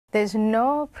There's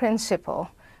no principle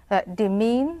that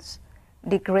demeans,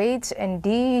 degrades, and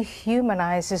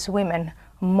dehumanizes women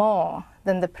more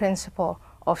than the principle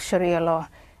of Sharia law.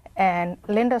 And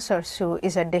Linda Sarsour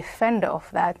is a defender of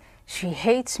that. She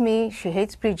hates me, she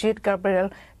hates Brigitte Gabriel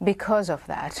because of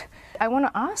that. I want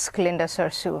to ask Linda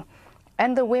Sarsour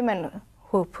and the women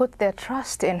who put their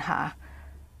trust in her,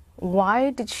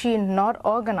 why did she not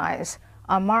organize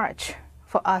a march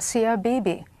for Asia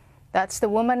Bibi? That's the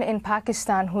woman in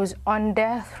Pakistan who's on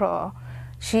death row.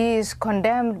 She is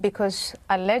condemned because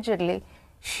allegedly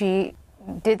she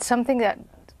did something that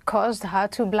caused her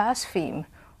to blaspheme.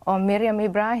 Or Miriam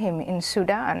Ibrahim in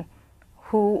Sudan,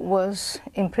 who was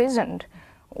imprisoned.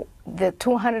 The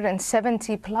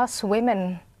 270 plus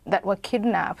women that were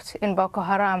kidnapped in Boko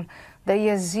Haram, the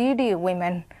Yazidi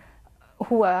women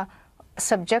who were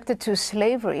subjected to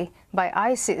slavery by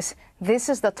ISIS. This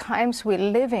is the times we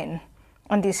live in.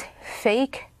 And these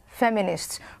fake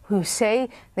feminists who say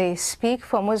they speak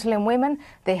for Muslim women,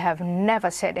 they have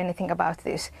never said anything about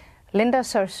this. Linda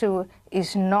Sarsour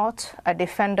is not a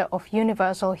defender of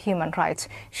universal human rights.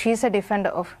 She's a defender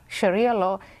of Sharia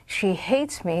law. She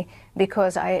hates me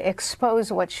because I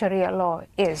expose what Sharia law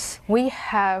is. We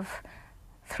have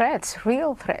threats,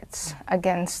 real threats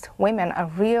against women, a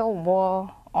real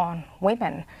war on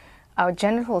women. Our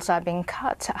genitals are being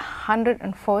cut.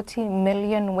 140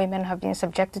 million women have been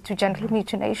subjected to genital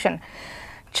mutilation.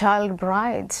 Child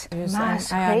brides,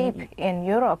 mass rape in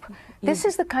Europe. This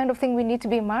is the kind of thing we need to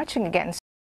be marching against.